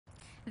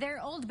They're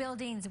old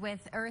buildings with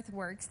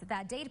earthworks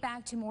that date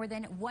back to more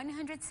than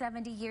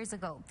 170 years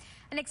ago.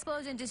 An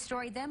explosion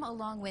destroyed them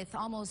along with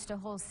almost a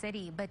whole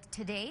city, but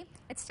today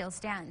it still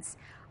stands.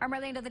 Our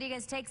Marlene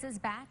Rodriguez takes us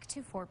back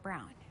to Fort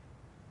Brown.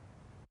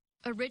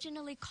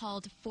 Originally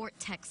called Fort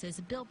Texas,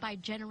 built by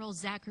General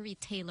Zachary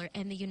Taylor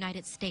in the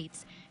United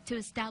States to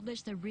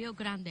establish the Rio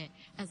Grande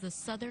as the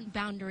southern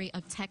boundary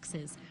of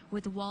Texas,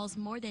 with walls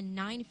more than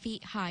 9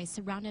 feet high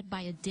surrounded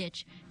by a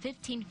ditch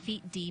 15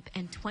 feet deep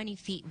and 20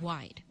 feet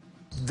wide.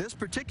 This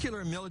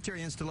particular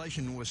military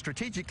installation was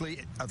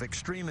strategically of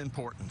extreme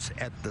importance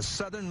at the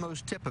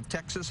southernmost tip of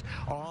Texas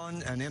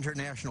on an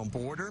international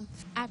border.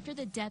 After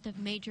the death of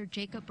Major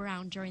Jacob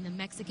Brown during the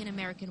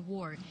Mexican-American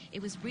War,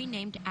 it was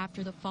renamed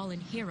after the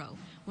fallen hero.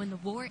 When the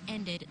war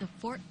ended, the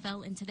fort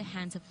fell into the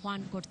hands of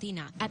Juan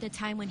Cortina at the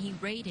time when he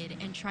raided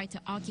and tried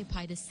to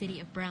occupy the city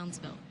of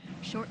Brownsville.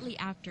 Shortly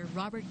after,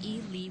 Robert E.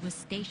 Lee was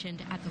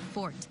stationed at the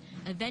fort.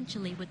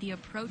 Eventually, with the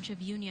approach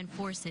of Union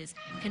forces,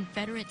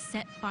 Confederates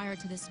set fire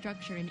to the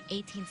structure in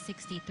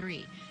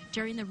 1863.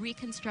 During the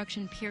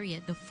Reconstruction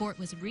period, the fort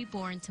was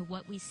reborn to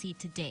what we see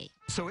today.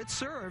 So it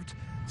served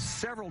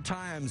several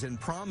times in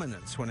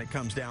prominence when it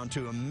comes down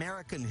to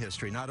American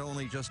history, not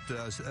only just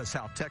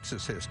South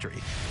Texas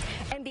history.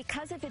 And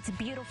because of its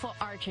beautiful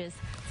arches,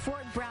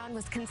 Fort Brown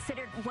was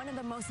considered one of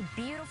the most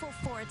beautiful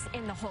forts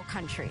in the whole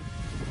country.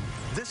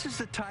 This is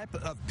the type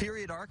of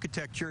period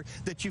architecture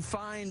that you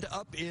find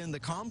up in the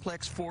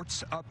complex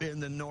forts up in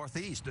the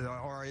Northeast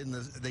or in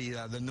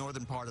the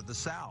northern part of the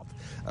South,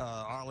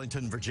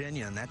 Arlington,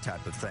 Virginia, and that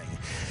type of thing.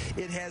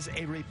 It has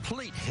a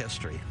replete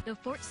history. The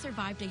fort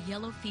survived a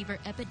yellow fever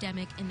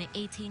epidemic in the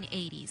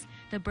 1880s,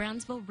 the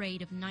Brownsville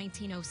Raid of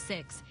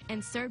 1906,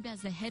 and served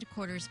as the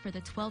headquarters for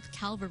the 12th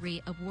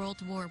Cavalry of World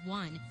War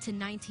I to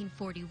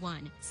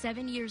 1941.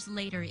 7 years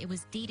later, it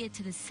was deeded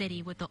to the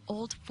city with the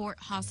old Fort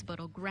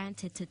Hospital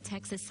granted to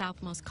Texas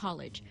Southmost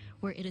College,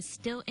 where it is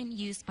still in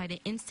use by the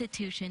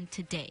institution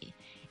today.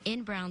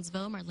 In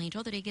Brownsville, Marlene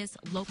Rodriguez,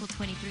 Local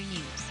 23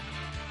 News.